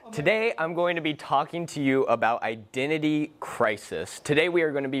Today, I'm going to be talking to you about identity crisis. Today, we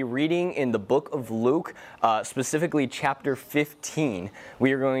are going to be reading in the book of Luke, specifically chapter 15.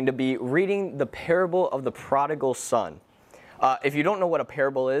 We are going to be reading the parable of the prodigal son. If you don't know what a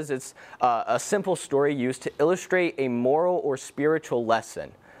parable is, it's a simple story used to illustrate a moral or spiritual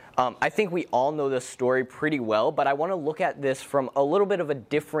lesson. I think we all know this story pretty well, but I want to look at this from a little bit of a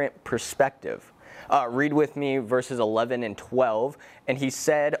different perspective. Read with me verses 11 and 12. And he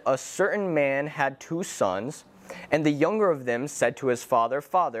said, "A certain man had 2 sons, and the younger of them said to his father,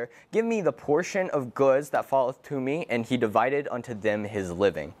 'Father, give me the portion of goods that falleth to me.' And he divided unto them his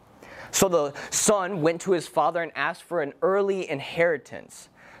living. So the son went to his father and asked for an early inheritance.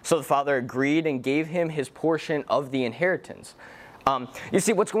 So the father agreed and gave him his portion of the inheritance." You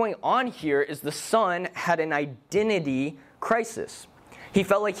see, what's going on here is the son had an identity crisis. He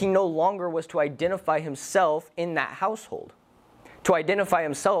felt like he no longer was to identify himself in that household, to identify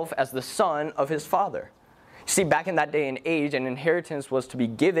himself as the son of his father. See, back in that day and age, an inheritance was to be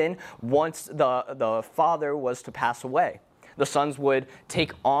given once the father was to pass away. The sons would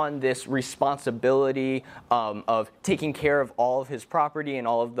take on this responsibility of taking care of all of his property and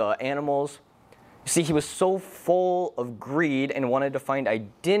all of the animals. You see, he was so full of greed and wanted to find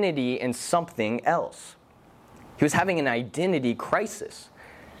identity in something else. He was having an identity crisis.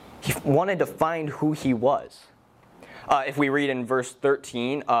 He wanted to find who he was. If we read in verse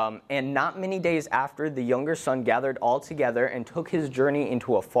 13, "And not many days after, the younger son gathered all together and took his journey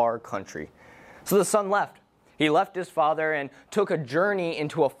into a far country." So the son left. He left his father and took a journey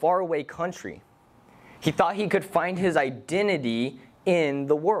into a faraway country. He thought he could find his identity in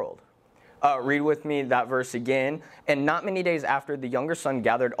the world. Read with me that verse again. "And not many days after, the younger son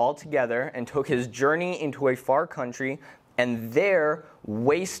gathered all together and took his journey into a far country, and there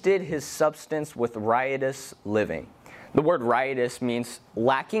wasted his substance with riotous living." The word riotous means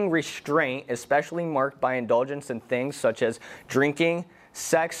lacking restraint, especially marked by indulgence in things such as drinking,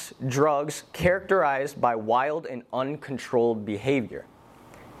 sex, drugs, characterized by wild and uncontrolled behavior.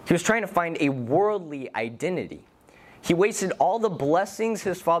 He was trying to find a worldly identity. He wasted all the blessings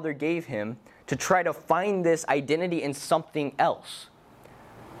his father gave him to try to find this identity in something else.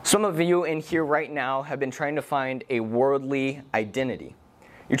 Some of you in here right now have been trying to find a worldly identity.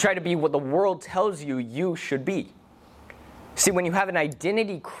 You try to be what the world tells you you should be. See, when you have an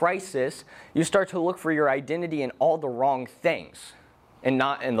identity crisis, you start to look for your identity in all the wrong things and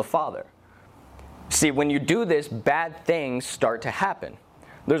not in the Father. See, when you do this, bad things start to happen.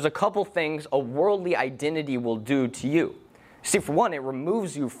 There's a couple things a worldly identity will do to you. See, for one, it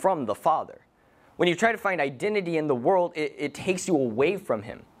removes you from the Father. When you try to find identity in the world, it takes you away from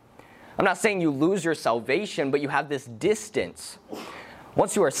Him. I'm not saying you lose your salvation, but you have this distance.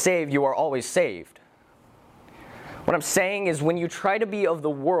 Once you are saved, you are always saved. What I'm saying is when you try to be of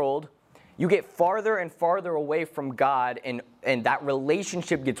the world, you get farther and farther away from God, and that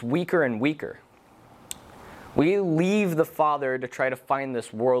relationship gets weaker and weaker. We leave the Father to try to find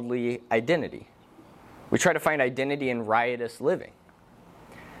this worldly identity. We try to find identity in riotous living.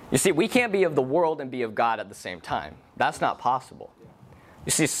 You see, we can't be of the world and be of God at the same time. That's not possible.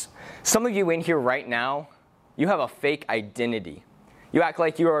 You see, some of you in here right now, you have a fake identity. You act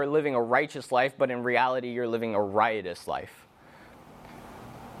like you are living a righteous life, but in reality, you're living a riotous life.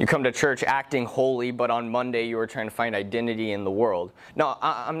 You come to church acting holy, but on Monday, you are trying to find identity in the world. No,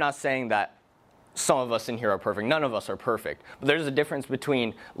 I'm not saying that some of us in here are perfect. None of us are perfect. But there's a difference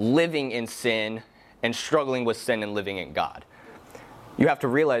between living in sin and struggling with sin and living in God. You have to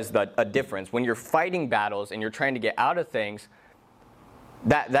realize that a difference. When you're fighting battles and you're trying to get out of things,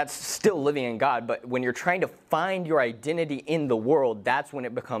 that's still living in God. But when you're trying to find your identity in the world, that's when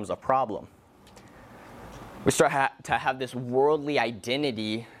it becomes a problem. We start to have this worldly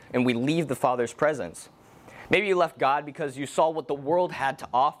identity and we leave the Father's presence. Maybe you left God because you saw what the world had to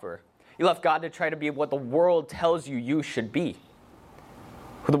offer. You left God to try to be what the world tells you you should be.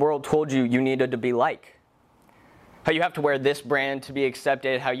 Who the world told you you needed to be like. How you have to wear this brand to be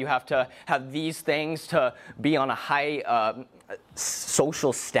accepted. How you have to have these things to be on a high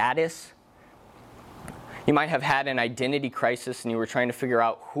social status. You might have had an identity crisis and you were trying to figure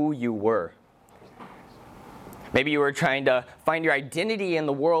out who you were. Maybe you were trying to find your identity in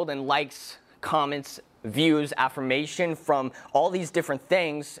the world and likes, comments, views, affirmation from all these different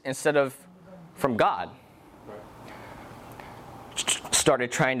things instead of from God.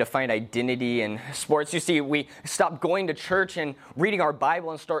 Started trying to find identity in sports. You see, we stopped going to church and reading our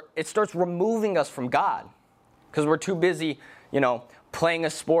Bible and it starts removing us from God because we're too busy, playing a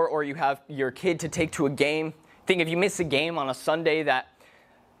sport, or you have your kid to take to a game. Think if you miss a game on a Sunday that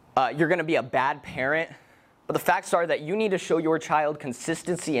you're going to be a bad parent But the facts are that you need to show your child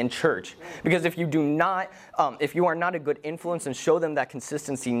consistency in church. Because if you do not, if you are not a good influence and show them that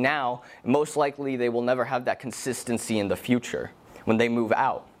consistency now, most likely they will never have that consistency in the future when they move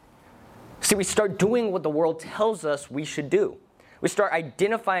out. See, we start doing what the world tells us we should do. We start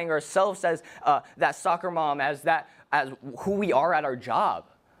identifying ourselves as that soccer mom, as who we are at our job.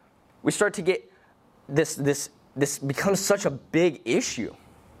 We start to get this becomes such a big issue.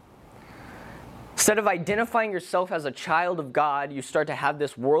 Instead of identifying yourself as a child of God, you start to have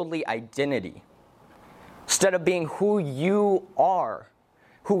this worldly identity. Instead of being who you are,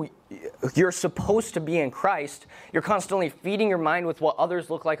 who you're supposed to be in Christ, you're constantly feeding your mind with what others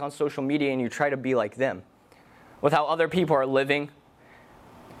look like on social media, and you try to be like them. With how other people are living.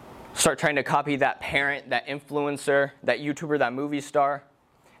 Start trying to copy that parent, that influencer, that YouTuber, that movie star.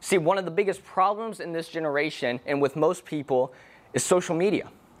 See, one of the biggest problems in this generation, and with most people, is social media.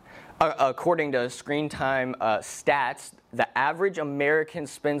 According to screen time stats, the average American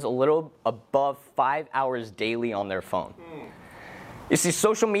spends a little above 5 hours daily on their phone. You see,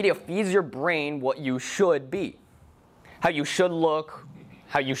 social media feeds your brain what you should be, how you should look,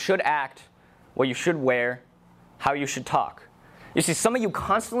 how you should act, what you should wear, how you should talk. You see, some of you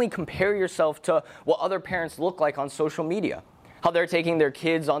constantly compare yourself to what other parents look like on social media, how they're taking their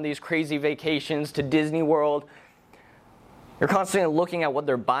kids on these crazy vacations to Disney World. You're constantly looking at what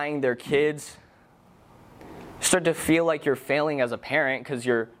they're buying their kids. You start to feel like you're failing as a parent because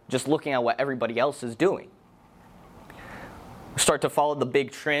you're just looking at what everybody else is doing. You start to follow the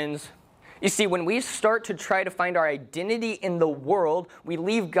big trends. You see, when we start to try to find our identity in the world, we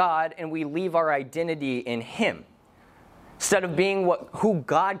leave God and we leave our identity in Him. Instead of being who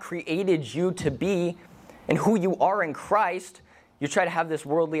God created you to be and who you are in Christ, you try to have this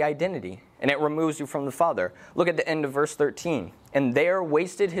worldly identity, and it removes you from the Father. Look at the end of verse 13. And there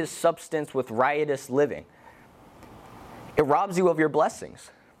wasted his substance with riotous living. It robs you of your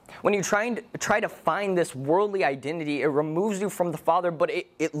blessings. When you try to find this worldly identity, it removes you from the Father, but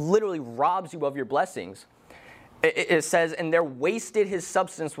it literally robs you of your blessings. It says, and there wasted his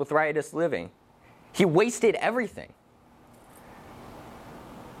substance with riotous living. He wasted everything.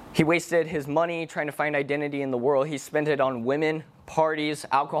 He wasted his money trying to find identity in the world. He spent it on women, parties,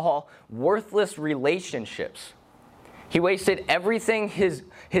 alcohol, worthless relationships. He wasted everything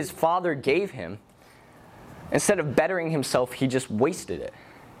his father gave him. Instead of bettering himself, he just wasted it.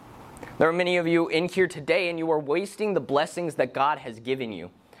 There are many of you in here today, and you are wasting the blessings that God has given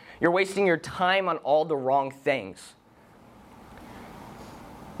you. You're wasting your time on all the wrong things.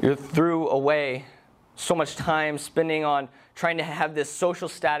 You threw away so much time spending on trying to have this social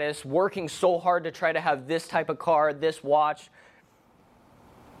status, working so hard to try to have this type of car, this watch.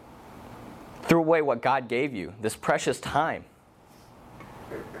 Threw away what God gave you, this precious time.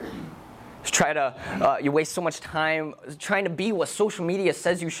 You waste so much time trying to be what social media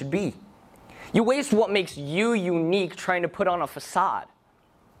says you should be. You waste what makes you unique trying to put on a facade.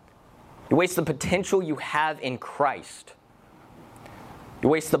 You waste the potential you have in Christ. You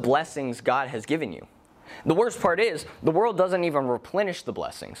waste the blessings God has given you. The worst part is, the world doesn't even replenish the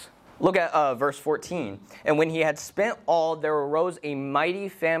blessings. Look at verse 14. And when he had spent all, there arose a mighty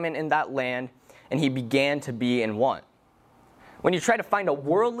famine in that land, and he began to be in want. When you try to find a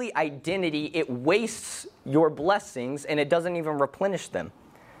worldly identity, it wastes your blessings, and it doesn't even replenish them.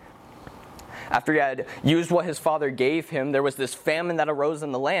 After he had used what his father gave him, there was this famine that arose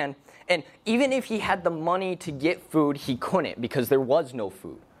in the land, and even if he had the money to get food, he couldn't because there was no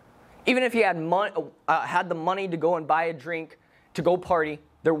food. Even if he had the money to go and buy a drink, to go party,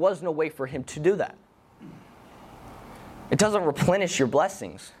 there was no way for him to do that. It doesn't replenish your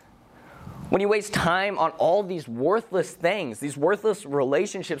blessings. When you waste time on all these worthless things, these worthless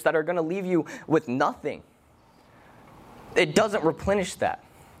relationships that are going to leave you with nothing, it doesn't replenish that.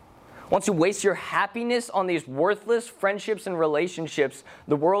 Once you waste your happiness on these worthless friendships and relationships,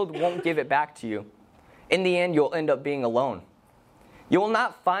 the world won't give it back to you. In the end, you'll end up being alone. You will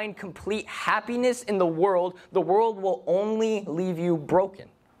not find complete happiness in the world. The world will only leave you broken.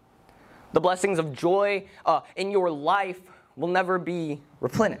 The blessings of joy in your life will never be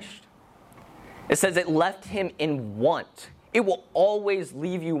replenished. It says it left him in want. It will always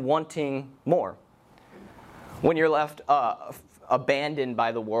leave you wanting more. When you're left abandoned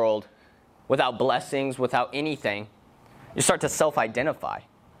by the world, without blessings, without anything, you start to self-identify.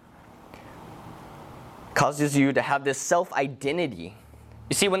 Causes you to have this self-identity.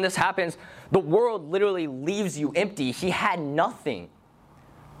 You see, when this happens, the world literally leaves you empty. He had nothing.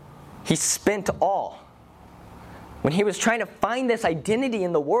 He spent all. When he was trying to find this identity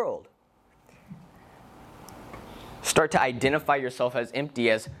in the world, start to identify yourself as empty,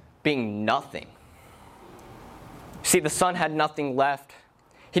 as being nothing. See, the son had nothing left.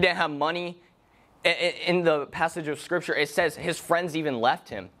 He didn't have money. In the passage of Scripture, it says his friends even left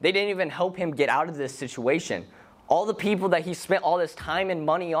him. They didn't even help him get out of this situation. All the people that he spent all this time and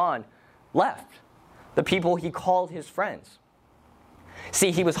money on left. The people he called his friends.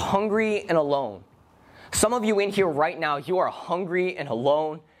 See, he was hungry and alone. Some of you in here right now, you are hungry and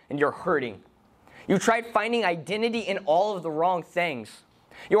alone and you're hurting. You tried finding identity in all of the wrong things.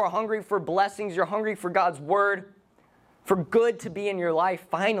 You are hungry for blessings. You're hungry for God's word, for good to be in your life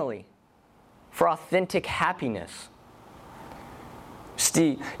finally, for authentic happiness.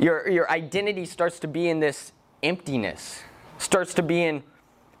 See, your identity starts to be in this emptiness, starts to be in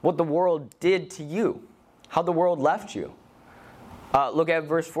what the world did to you, how the world left you. Look at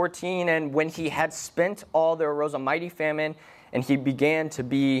verse 14. And when he had spent all, there arose a mighty famine, and he began to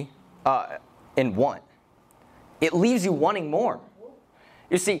be in want. It leaves you wanting more.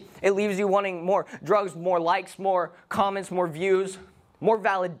 You see, it leaves you wanting more drugs, more likes, more comments, more views, more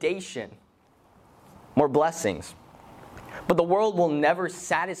validation, more blessings. But the world will never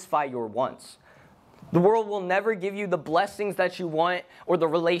satisfy your wants. The world will never give you the blessings that you want or the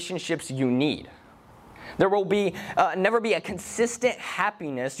relationships you need. There will never be a consistent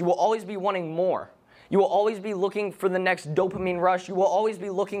happiness. You will always be wanting more. You will always be looking for the next dopamine rush. You will always be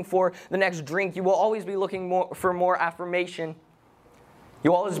looking for the next drink. You will always be looking for more affirmation.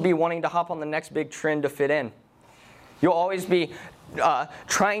 You'll always be wanting to hop on the next big trend to fit in. You'll always be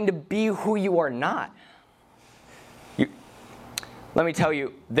trying to be who you are not. Let me tell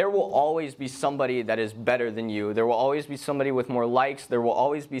you, there will always be somebody that is better than you. There will always be somebody with more likes. There will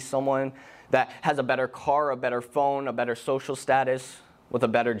always be someone that has a better car, a better phone, a better social status, with a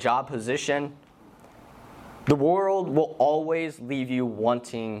better job position. The world will always leave you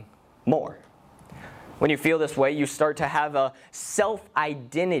wanting more. When you feel this way, you start to have a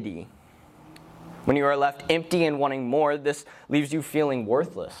self-identity. When you are left empty and wanting more, this leaves you feeling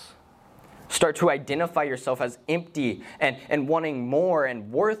worthless. Start to identify yourself as empty and wanting more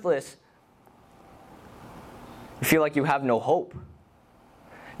and worthless. You feel like you have no hope.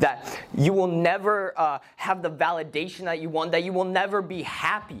 That you will never have the validation that you want, that you will never be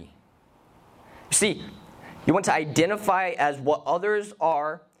happy. You see, you want to identify as what others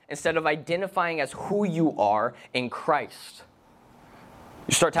are instead of identifying as who you are in Christ.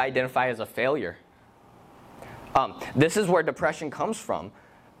 You start to identify as a failure. This is where depression comes from.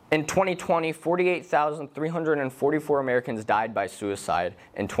 In 2020, 48,344 Americans died by suicide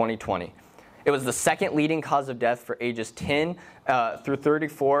in 2020. It was the second leading cause of death for ages 10 through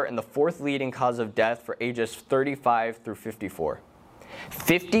 34 and the fourth leading cause of death for ages 35 through 54.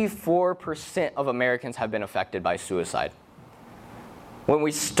 54% of Americans have been affected by suicide. When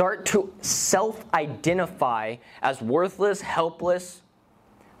we start to self-identify as worthless, helpless,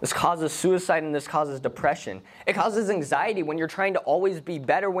 this causes suicide and this causes depression. It causes anxiety when you're trying to always be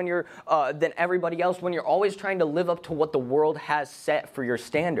better than everybody else, when you're always trying to live up to what the world has set for your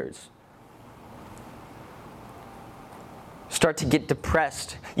standards. Start to get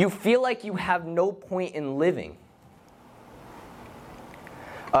depressed. You feel like you have no point in living.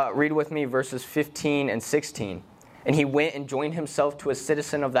 Read with me verses 15 and 16. And he went and joined himself to a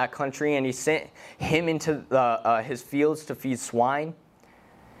citizen of that country, and he sent him into his fields to feed swine.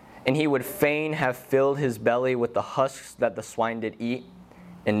 And he would fain have filled his belly with the husks that the swine did eat,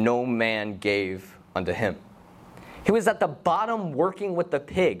 and no man gave unto him. He was at the bottom working with the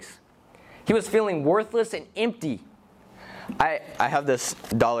pigs. He was feeling worthless and empty. I have this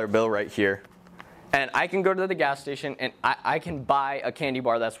dollar bill right here. And I can go to the gas station and I can buy a candy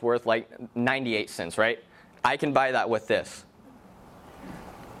bar that's worth like 98 cents, right? I can buy that with this.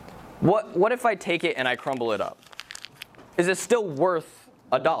 What if I take it and I crumble it up? Is it still worth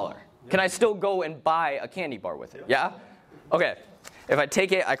 $1? Can I still go and buy a candy bar with it? Yeah? Okay. If I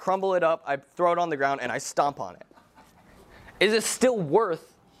take it, I crumble it up, I throw it on the ground, and I stomp on it. Is it still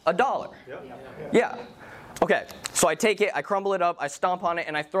worth $1? Yeah. Okay. So I take it, I crumble it up, I stomp on it,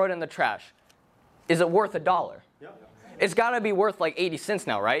 and I throw it in the trash. Is it worth $1? It's got to be worth like 80 cents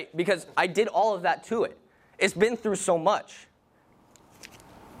now, right? Because I did all of that to it. It's been through so much.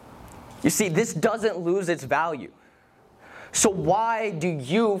 You see, this doesn't lose its value. So why do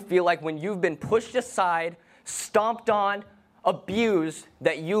you feel like when you've been pushed aside, stomped on, abused,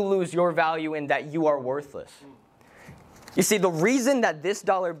 that you lose your value and that you are worthless? You see, the reason that this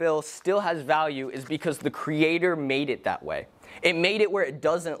dollar bill still has value is because the Creator made it that way. It made it where it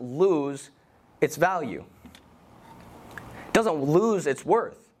doesn't lose its value. It doesn't lose its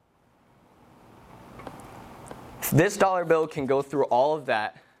worth. If this dollar bill can go through all of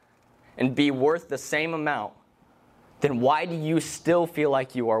that and be worth the same amount, then why do you still feel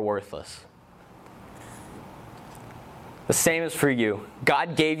like you are worthless? The same is for you.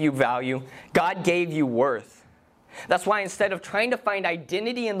 God gave you value. God gave you worth. That's why instead of trying to find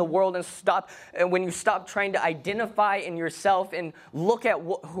identity in the world and when you stop trying to identify in yourself and look at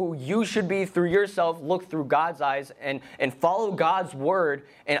who you should be through yourself, look through God's eyes and follow God's word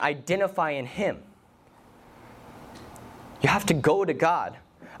and identify in Him. You have to go to God.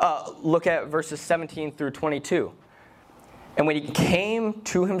 Look at verses 17 through 22. And when he came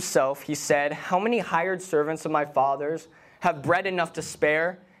to himself, he said, "How many hired servants of my father's have bread enough to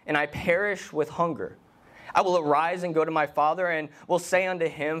spare, and I perish with hunger? I will arise and go to my father, and will say unto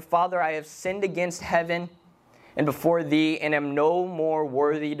him, Father, I have sinned against heaven and before thee, and am no more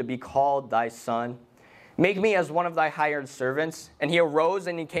worthy to be called thy son. Make me as one of thy hired servants." And he arose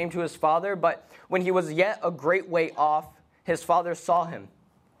and he came to his father. But when he was yet a great way off, his father saw him,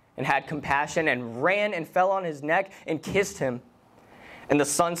 and had compassion, and ran and fell on his neck and kissed him. And the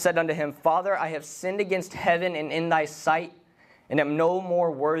son said unto him, Father, I have sinned against heaven and in thy sight, and am no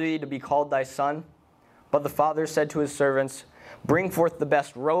more worthy to be called thy son. But the father said to his servants, Bring forth the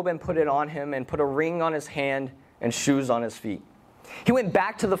best robe and put it on him, and put a ring on his hand and shoes on his feet. He went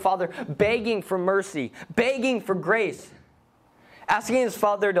back to the father, begging for mercy, begging for grace, asking his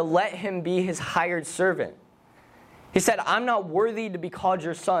father to let him be his hired servant. He said, I'm not worthy to be called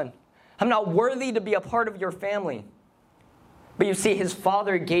your son. I'm not worthy to be a part of your family. But you see, his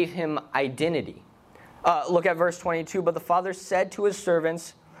father gave him identity. Look at verse 22. But the father said to his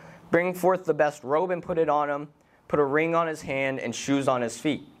servants, Bring forth the best robe and put it on him, put a ring on his hand and shoes on his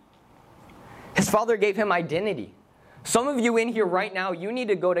feet. His father gave him identity. Some of you in here right now, you need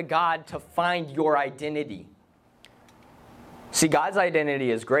to go to God to find your identity. See, God's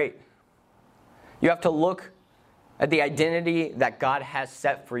identity is great. You have to look at the identity that God has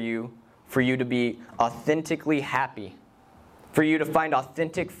set for you to be authentically happy, for you to find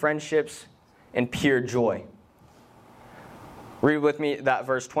authentic friendships and pure joy. Read with me that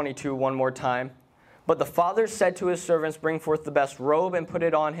verse 22 one more time. But the father said to his servants, Bring forth the best robe and put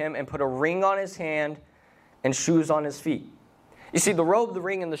it on him, and put a ring on his hand and shoes on his feet. You see, the robe, the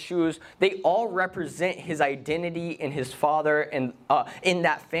ring, and the shoes, they all represent his identity in his father and in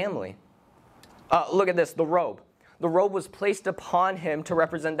that family. Look at this, the robe. The robe was placed upon him to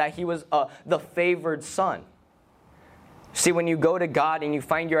represent that he was the favored son. See, when you go to God and you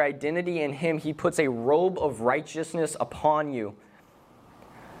find your identity in Him, He puts a robe of righteousness upon you.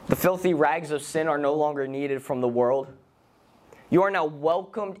 The filthy rags of sin are no longer needed from the world. You are now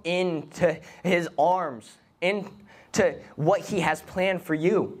welcomed into His arms, into what He has planned for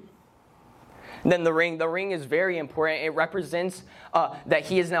you. And then the ring is very important. It represents that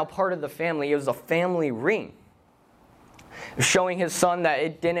he is now part of the family. It was a family ring, showing his son that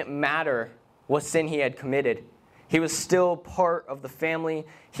it didn't matter what sin he had committed. He was still part of the family.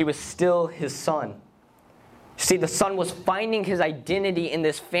 He was still his son. See, the son was finding his identity in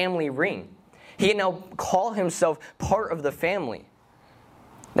this family ring. He can now call himself part of the family,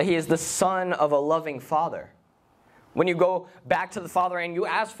 that he is the son of a loving father. When you go back to the father and you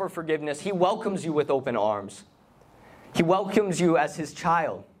ask for forgiveness, he welcomes you with open arms. He welcomes you as his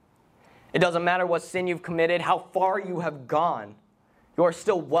child. It doesn't matter what sin you've committed, how far you have gone. You are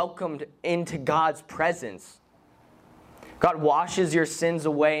still welcomed into God's presence. God washes your sins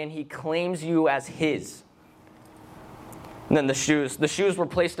away and He claims you as His. And then the shoes. The shoes were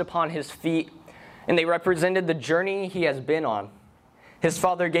placed upon His feet, and they represented the journey He has been on. His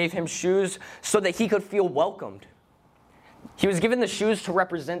father gave him shoes so that he could feel welcomed. He was given the shoes to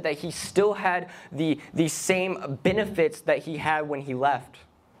represent that he still had the same benefits that he had when he left.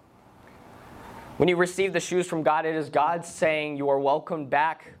 When you receive the shoes from God, it is God saying, you are welcomed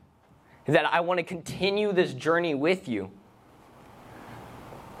back, that I want to continue this journey with you.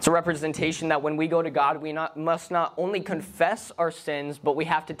 It's a representation that when we go to God, we must not only confess our sins, but we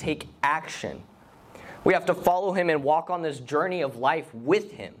have to take action. We have to follow Him and walk on this journey of life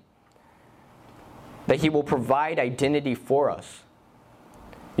with Him, that He will provide identity for us.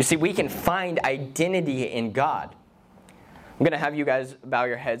 You see, we can find identity in God. I'm going to have you guys bow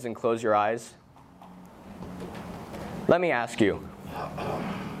your heads and close your eyes. Let me ask you,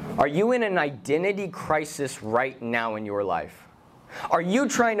 are you in an identity crisis right now in your life? Are you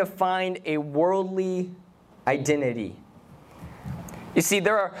trying to find a worldly identity? You see,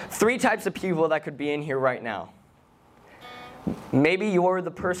 there are three types of people that could be in here right now. Maybe you're the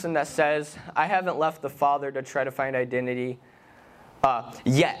person that says, I haven't left the Father to try to find identity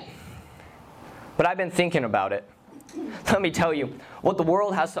yet. But I've been thinking about it. Let me tell you, what the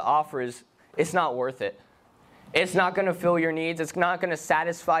world has to offer is, it's not worth it. It's not going to fill your needs. It's not going to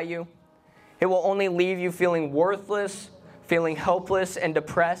satisfy you. It will only leave you feeling worthless, feeling helpless and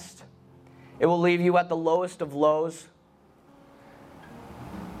depressed. It will leave you at the lowest of lows.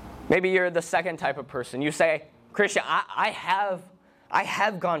 Maybe you're the second type of person. You say, Christian, I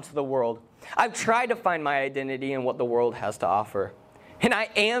have gone to the world. I've tried to find my identity in what the world has to offer. And I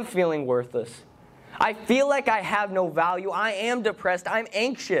am feeling worthless. I feel like I have no value. I am depressed. I'm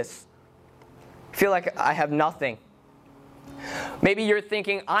anxious. I feel like I have nothing. Maybe you're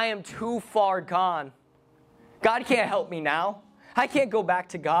thinking, I am too far gone. God can't help me now. I can't go back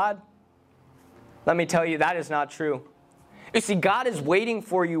to God. Let me tell you, that is not true. You see, God is waiting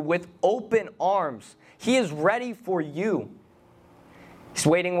for you with open arms. He is ready for you. He's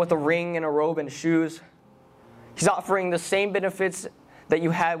waiting with a ring and a robe and shoes. He's offering the same benefits that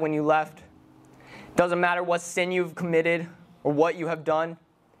you had when you left. Doesn't matter what sin you've committed or what you have done.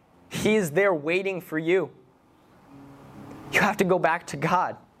 He is there waiting for you. You have to go back to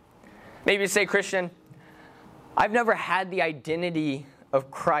God. Maybe you say, Christian, I've never had the identity of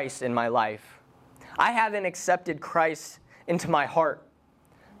Christ in my life. I haven't accepted Christ into my heart.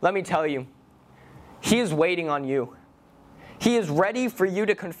 Let me tell you, He is waiting on you. He is ready for you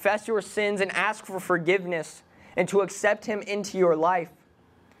to confess your sins and ask for forgiveness and to accept Him into your life.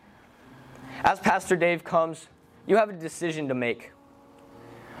 As Pastor Dave comes, you have a decision to make.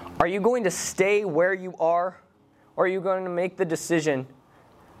 Are you going to stay where you are, or are you going to make the decision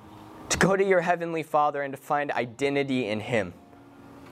to go to your Heavenly Father and to find identity in Him?